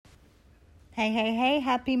Hey,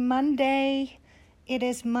 happy Monday. It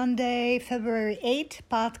is Monday, February 8th,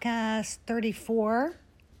 podcast 34.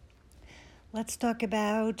 Let's talk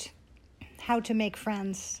about how to make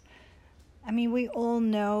friends. I mean, we all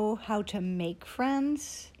know how to make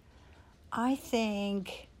friends. I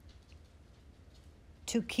think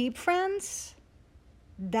to keep friends,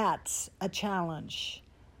 that's a challenge.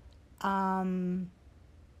 How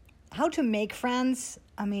to make friends,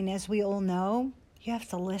 I mean, as we all know, you have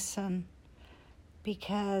to listen.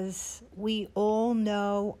 Because we all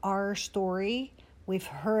know our story. We've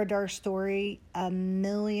heard our story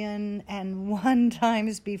 1,000,001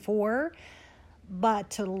 times before.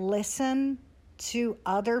 But to listen to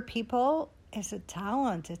other people is a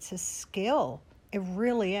talent. It's a skill. It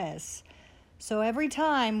really is. So every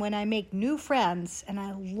time when I make new friends, and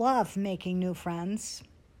I love making new friends,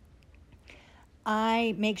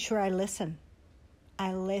 I make sure I listen.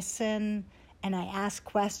 I listen. And I ask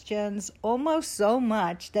questions almost so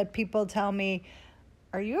much that people tell me,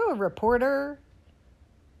 are you a reporter?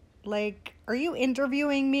 Like, are you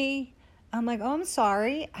interviewing me? I'm like, oh, I'm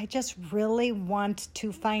sorry. I just really want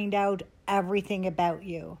to find out everything about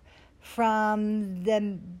you. From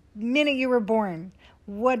the minute you were born,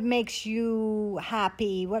 what makes you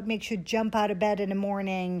happy? What makes you jump out of bed in the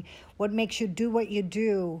morning? What makes you do what you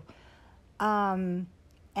do?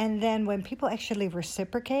 And then when people actually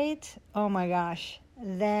reciprocate, oh my gosh,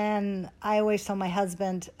 then I always tell my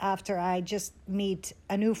husband after I just meet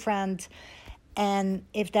a new friend, and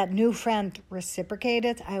if that new friend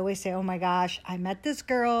reciprocated, I always say, oh my gosh, I met this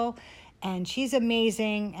girl and she's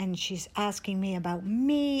amazing and she's asking me about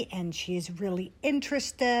me and she is really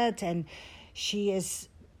interested and she is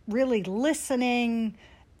really listening.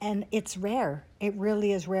 And it's rare. It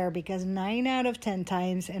really is rare because 9 out of 10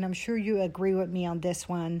 times, and I'm sure you agree with me on this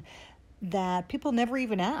one, that people never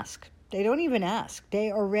even ask. They don't even ask.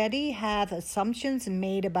 They already have assumptions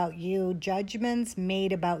made about you, judgments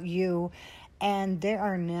made about you, and they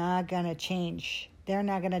are not going to change. They're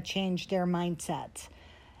not going to change their mindset.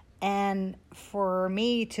 And for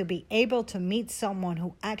me to be able to meet someone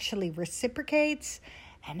who actually reciprocates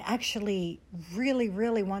and actually really,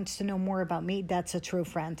 really wants to know more about me, that's a true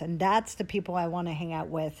friend. And that's the people I want to hang out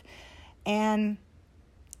with. And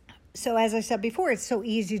so as I said before, it's so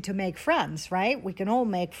easy to make friends, right? We can all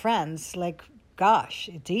make friends. Like,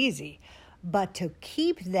 gosh, it's easy. But to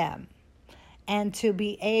keep them and to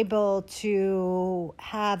be able to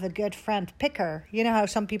have a good friend picker. You know how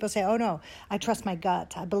some people say, oh no, I trust my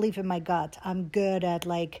gut. I believe in my gut. I'm good at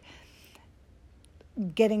like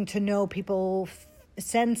getting to know people,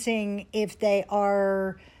 sensing if they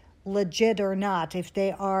are legit or not, if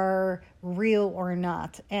they are real or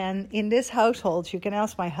not. And in this household, you can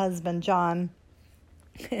ask my husband, John,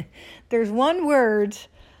 there's one word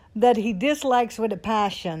that he dislikes with a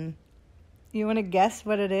passion. You want to guess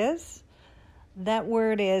what it is? That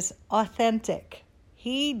word is authentic.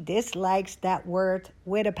 He dislikes that word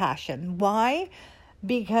with a passion. Why?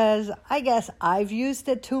 Because I guess I've used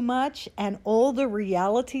it too much and all the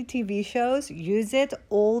reality TV shows use it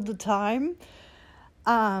all the time.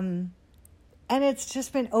 And it's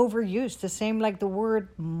just been overused. The same like the word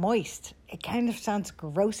moist. It kind of sounds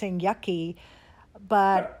gross and yucky,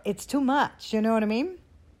 but it's too much. You know what I mean?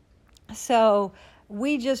 So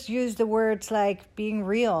we just use the words like being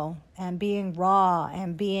real and being raw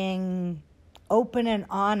and being open and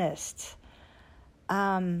honest.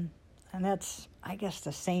 And that's, I guess,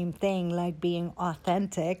 the same thing like being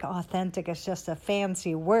authentic. Authentic is just a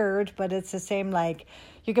fancy word, but it's the same like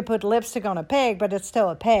you could put lipstick on a pig, but it's still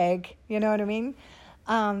a pig. You know what I mean?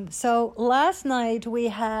 So last night we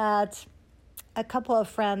had a couple of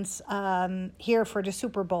friends here for the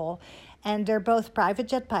Super Bowl, and they're both private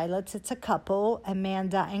jet pilots. It's a couple,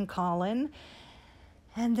 Amanda and Colin.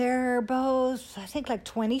 And they're both, I think, like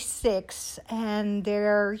 26, and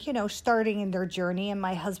they're, starting in their journey. And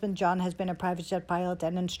my husband, John, has been a private jet pilot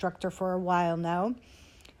and instructor for a while now.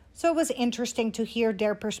 So it was interesting to hear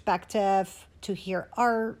their perspective, to hear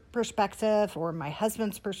our perspective or my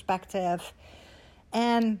husband's perspective.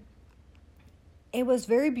 And it was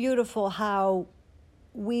very beautiful how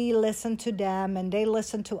we listened to them and they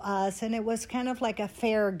listened to us. And it was kind of like a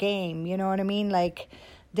fair game, you know what I mean? Like,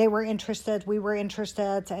 they were interested, we were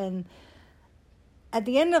interested, and at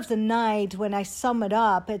the end of the night, when I sum it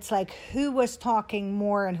up, it's like who was talking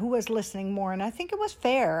more and who was listening more, and I think it was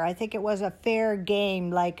fair. I think it was a fair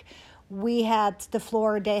game, like we had the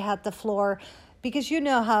floor, they had the floor, because you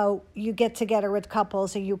know how you get together with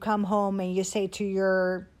couples and you come home and you say to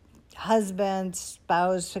your husband,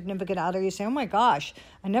 spouse, significant other, you say, oh my gosh,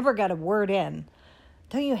 I never got a word in.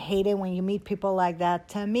 Don't you hate it when you meet people like that?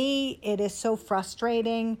 To me, it is so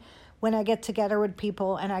frustrating when I get together with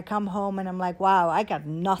people and I come home and I'm like, wow, I got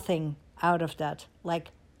nothing out of that. Like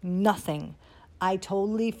nothing. I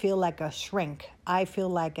totally feel like a shrink. I feel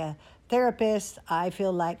like a therapist. I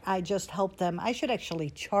feel like I just helped them. I should actually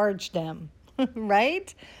charge them,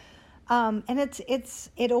 right? And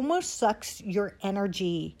it almost sucks your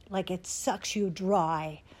energy, like it sucks you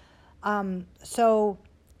dry. So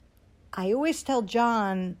I always tell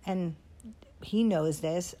John, and he knows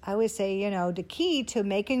this, I always say, the key to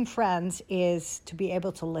making friends is to be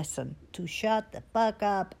able to listen, to shut the fuck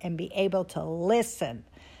up and be able to listen.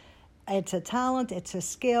 It's a talent, it's a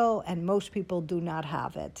skill, and most people do not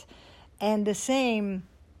have it. And the same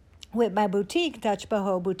with my boutique,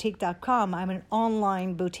 DutchBohoBoutique.com. I'm an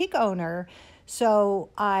online boutique owner, so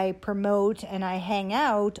I promote and I hang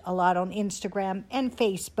out a lot on Instagram and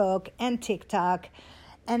Facebook and TikTok.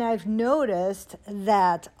 And I've noticed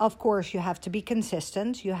that, of course, you have to be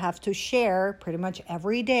consistent. You have to share pretty much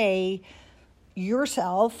every day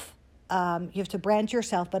yourself. You have to brand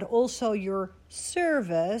yourself, but also your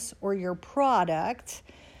service or your product.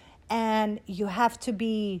 And you have to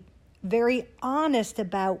be very honest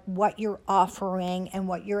about what you're offering and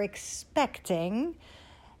what you're expecting.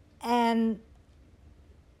 And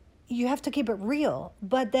you have to keep it real.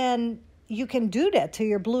 But then you can do that till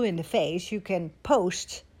you're blue in the face. You can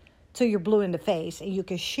post till you're blue in the face, and you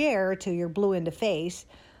can share till you're blue in the face.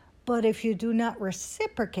 But if you do not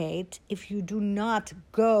reciprocate, if you do not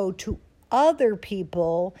go to other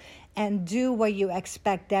people and do what you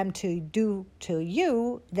expect them to do to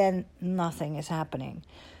you, then nothing is happening.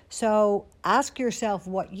 So ask yourself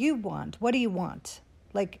what you want. What do you want?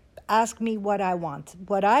 Like, ask me what I want.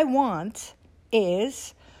 What I want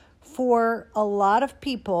is for a lot of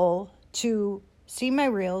people to see my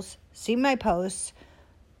reels, see my posts,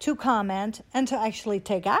 to comment, and to actually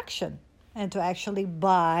take action, and to actually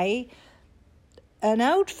buy an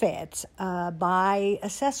outfit, buy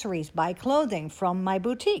accessories, buy clothing from my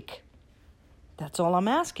boutique. That's all I'm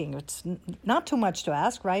asking. It's not too much to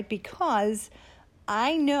ask, right? Because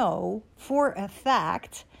I know for a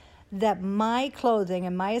fact that my clothing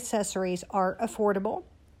and my accessories are affordable,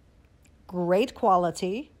 great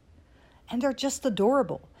quality, and they're just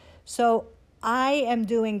adorable. So I am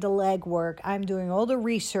doing the legwork. I'm doing all the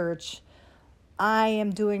research. I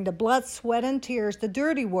am doing the blood, sweat, and tears, the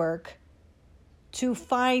dirty work to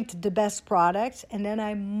find the best products, and then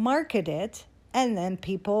I market it, and then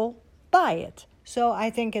people buy it. So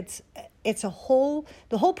I think the whole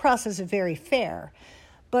process is very fair.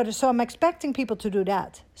 But so I'm expecting people to do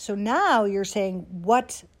that. So now you're saying,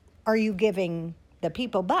 what are you giving the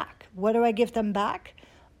people back? What do I give them back?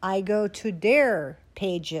 I go to their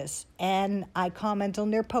pages and I comment on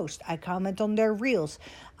their posts. I comment on their reels.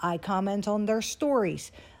 I comment on their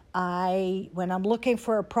stories. When I'm looking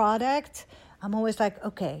for a product, I'm always like,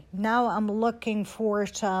 okay, now I'm looking for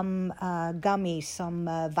some gummies, some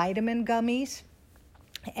vitamin gummies.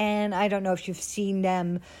 And I don't know if you've seen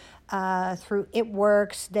them through It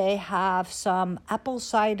Works. They have some apple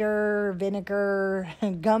cider vinegar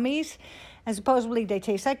gummies. And supposedly they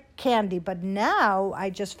taste like candy. But now I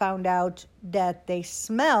just found out that they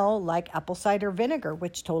smell like apple cider vinegar,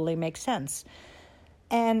 which totally makes sense.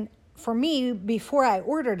 And for me, before I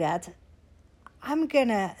order that, I'm going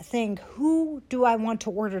to think, who do I want to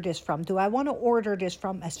order this from? Do I want to order this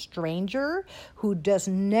from a stranger who does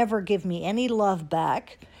never give me any love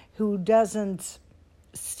back, who doesn't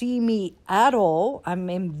see me at all? I'm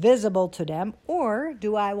invisible to them. Or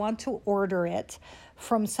do I want to order it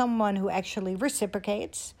from someone who actually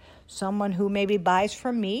reciprocates, someone who maybe buys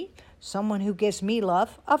from me, someone who gives me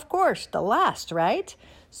love? Of course, the last, right?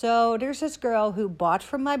 So there's this girl who bought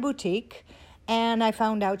from my boutique, and I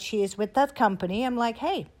found out she is with that company. I'm like,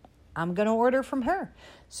 hey, I'm going to order from her.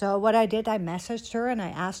 So what I did, I messaged her and I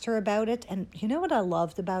asked her about it. And you know what I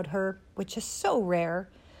loved about her, which is so rare?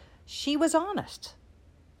 She was honest.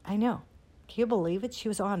 I know. Can you believe it? She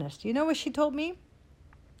was honest. You know what she told me?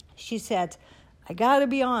 She said, I got to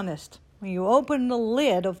be honest. When you open the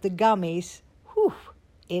lid of the gummies, whew,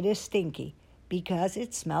 it is stinky, because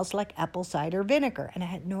it smells like apple cider vinegar. And I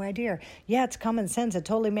had no idea. Yeah, it's common sense. It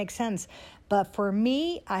totally makes sense. But for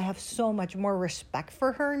me, I have so much more respect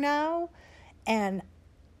for her now. And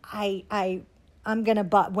I'm going to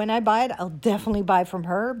buy, when I buy it, I'll definitely buy from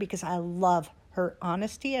her, because I love her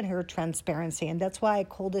honesty and her transparency. And that's why I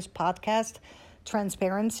call this podcast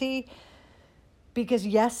Transparency. Because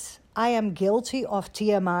yes, I am guilty of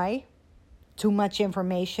TMI, too much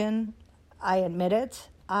information. I admit it.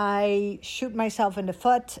 I shoot myself in the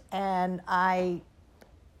foot and I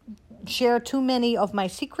share too many of my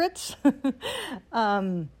secrets.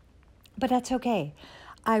 But that's okay.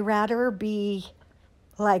 I rather be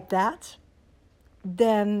like that,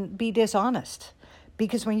 then be dishonest.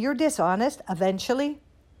 Because when you're dishonest, eventually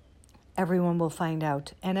everyone will find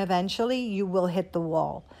out. And eventually you will hit the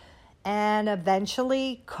wall. And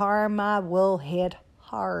eventually karma will hit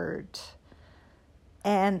hard.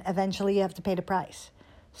 And eventually you have to pay the price.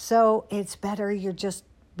 So it's better you're just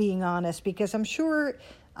being honest, because I'm sure,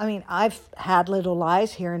 I've had little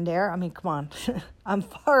lies here and there. Come on, I'm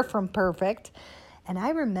far from perfect. And I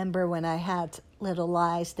remember when I had little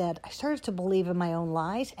lies that I started to believe in my own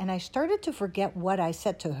lies, and I started to forget what I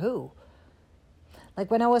said to who. Like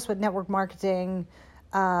when I was with network marketing,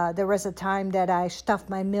 there was a time that I stuffed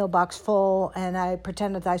my mailbox full and I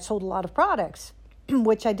pretended I sold a lot of products,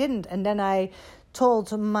 which I didn't. And then I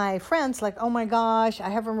told my friends, like, oh my gosh, I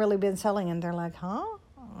haven't really been selling. And they're like, huh?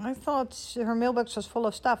 I thought her mailbox was full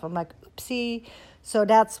of stuff. I'm like, oopsie. So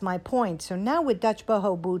that's my point. So now with Dutch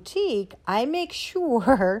Boho Boutique, I make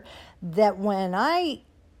sure that when I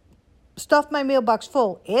stuff my mailbox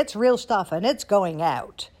full, it's real stuff and it's going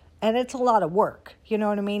out. And it's a lot of work. You know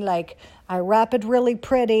what I mean? Like, I wrap it really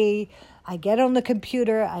pretty. I get on the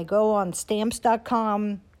computer. I go on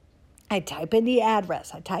stamps.com. I type in the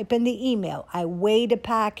address. I type in the email. I weigh the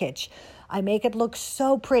package. I make it look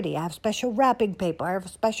so pretty. I have special wrapping paper. I have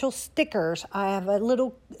special stickers. I have a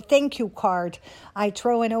little thank you card. I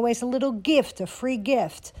throw in always a little gift, a free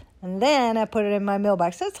gift. And then I put it in my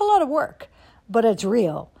mailbox. It's a lot of work, but it's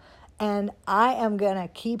real. And I am going to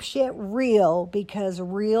keep shit real, because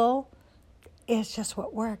real is just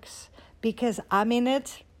what works. Because I'm in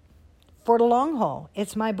it for the long haul.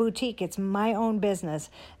 It's my boutique. It's my own business.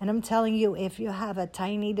 And I'm telling you, if you have a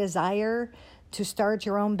tiny desire to start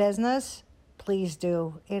your own business, please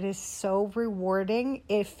do. It is so rewarding.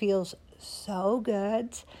 It feels so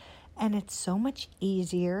good. And it's so much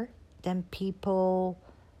easier than people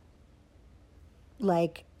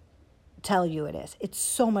tell you it is. It's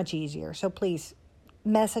so much easier. So please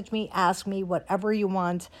message me, ask me whatever you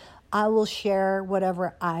want. I will share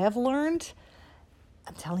whatever I have learned.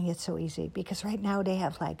 I'm telling you, it's so easy, because right now they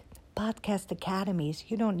have podcast academies.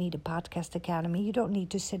 You don't need a podcast academy. You don't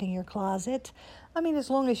need to sit in your closet. As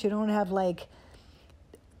long as you don't have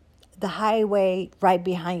the highway right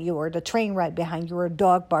behind you, or the train right behind you, or a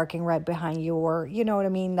dog barking right behind you, or you know what I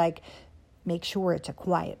mean? Make sure it's a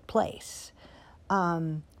quiet place.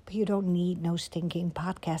 But you don't need no stinking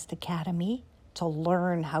podcast academy to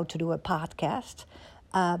learn how to do a podcast.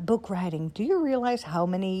 Book writing. Do you realize how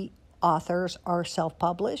many authors are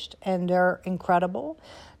self-published and they're incredible?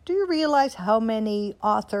 Do you realize how many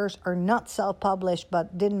authors are not self-published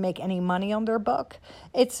but didn't make any money on their book?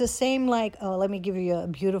 It's the same let me give you a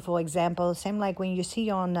beautiful example. Same like when you see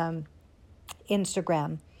on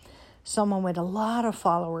Instagram someone with a lot of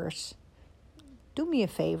followers. Do me a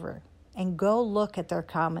favor and go look at their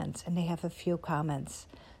comments, and they have a few comments.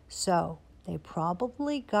 So they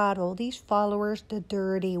probably got all these followers the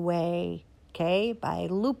dirty way, okay, by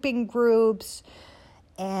looping groups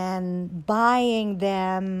and buying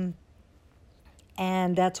them,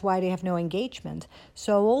 and that's why they have no engagement.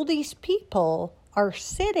 So all these people are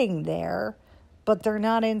sitting there, but they're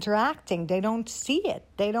not interacting. They don't see it.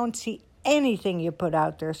 They don't see anything you put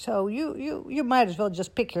out there. So you might as well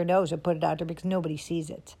just pick your nose and put it out there, because nobody sees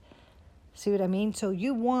it. See what I mean? So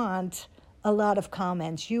you want a lot of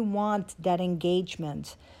comments. You want that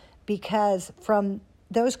engagement, because from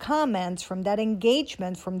those comments, from that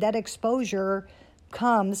engagement, from that exposure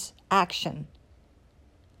comes action.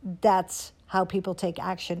 That's how people take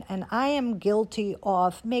action. And I am guilty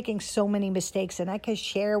of making so many mistakes, and I can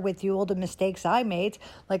share with you all the mistakes I made.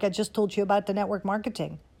 Like I just told you about the network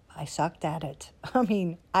marketing. I sucked at it.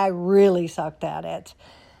 I really sucked at it.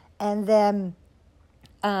 And then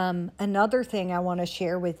another thing I want to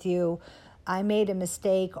share with you, I made a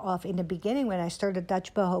mistake in the beginning when I started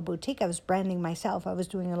Dutch Boho Boutique. I was branding myself. I was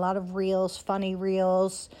doing a lot of reels, funny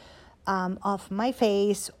reels, off my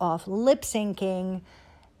face, off lip syncing.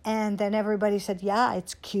 And then everybody said, yeah,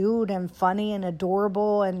 it's cute and funny and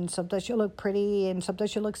adorable, and sometimes you look pretty, and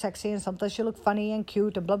sometimes you look sexy, and sometimes you look funny and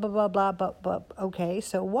cute, and blah, blah, blah, blah, but okay,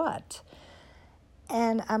 so what?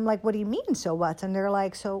 And I'm like, what do you mean, so what? And they're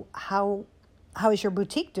like, so how is your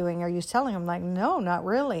boutique doing? Are you selling? I'm like, no, not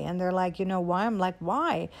really. And they're like, you know why? I'm like,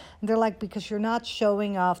 why? And they're like, because you're not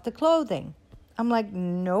showing off the clothing. I'm like,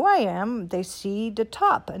 no, I am. They see the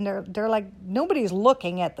top. And they're like, nobody's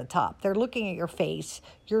looking at the top. They're looking at your face,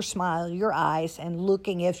 your smile, your eyes, and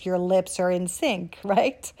looking if your lips are in sync,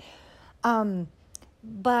 right?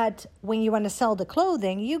 But when you want to sell the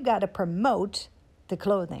clothing, you got to promote the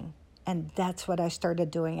clothing. And that's what I started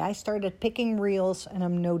doing. I started picking reels, and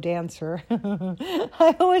I'm no dancer.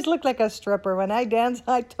 I always look like a stripper. When I dance,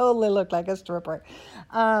 I totally look like a stripper.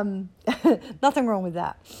 Nothing wrong with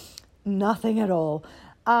that. Nothing at all.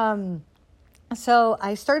 So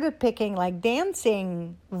I started picking like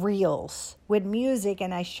dancing reels with music,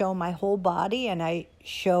 and I show my whole body and I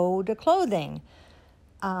show the clothing.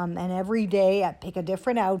 And every day I pick a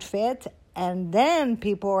different outfit. And then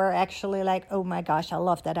people are actually like, oh my gosh, I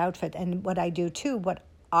love that outfit. And what I do too, what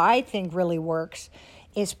I think really works,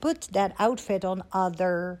 is put that outfit on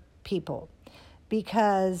other people.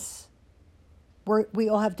 Because we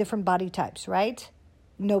all have different body types, right?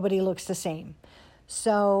 Nobody looks the same.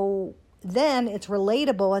 So then it's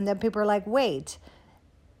relatable, and then people are like, wait,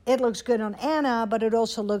 it looks good on Anna, but it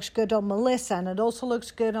also looks good on Melissa, and it also looks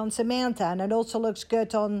good on Samantha, and it also looks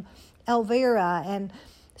good on Elvira and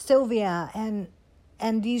Sylvia,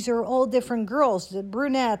 and these are all different girls, the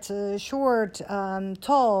brunette, short,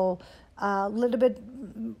 tall, a little bit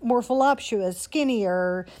more voluptuous,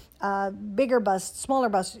 skinnier, bigger bust, smaller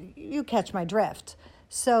bust. You catch my drift.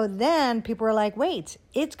 So then people are like, wait,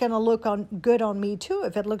 it's going to look good on me too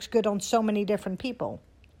if it looks good on so many different people.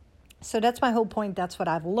 So that's my whole point. That's what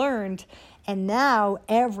I've learned. And now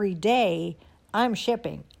every day I'm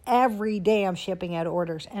shipping. Every day I'm shipping out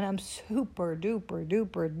orders. And I'm super duper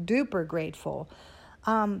duper duper grateful.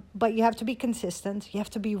 But you have to be consistent. You have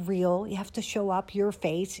to be real. You have to show up your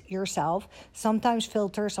face, yourself. Sometimes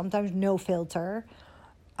filter, sometimes no filter.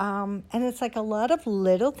 And it's like a lot of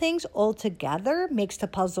little things all together makes the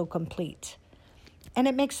puzzle complete. And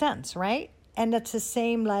it makes sense, right? And it's the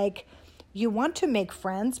same like you want to make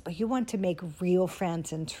friends, but you want to make real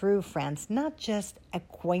friends and true friends, not just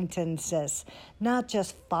acquaintances, not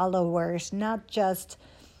just followers, not just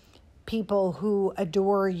people who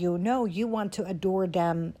adore you. No, you want to adore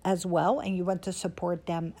them as well, and you want to support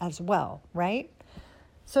them as well, right?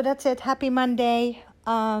 So that's it. Happy Monday.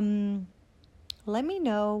 Let me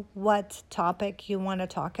know what topic you want to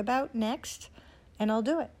talk about next, and I'll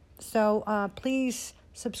do it. So please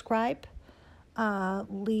subscribe.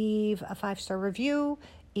 Leave a 5-star review.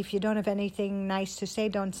 If you don't have anything nice to say,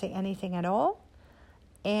 don't say anything at all.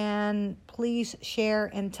 And please share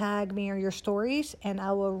and tag me or your stories, and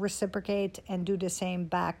I will reciprocate and do the same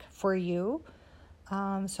back for you.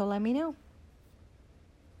 So let me know.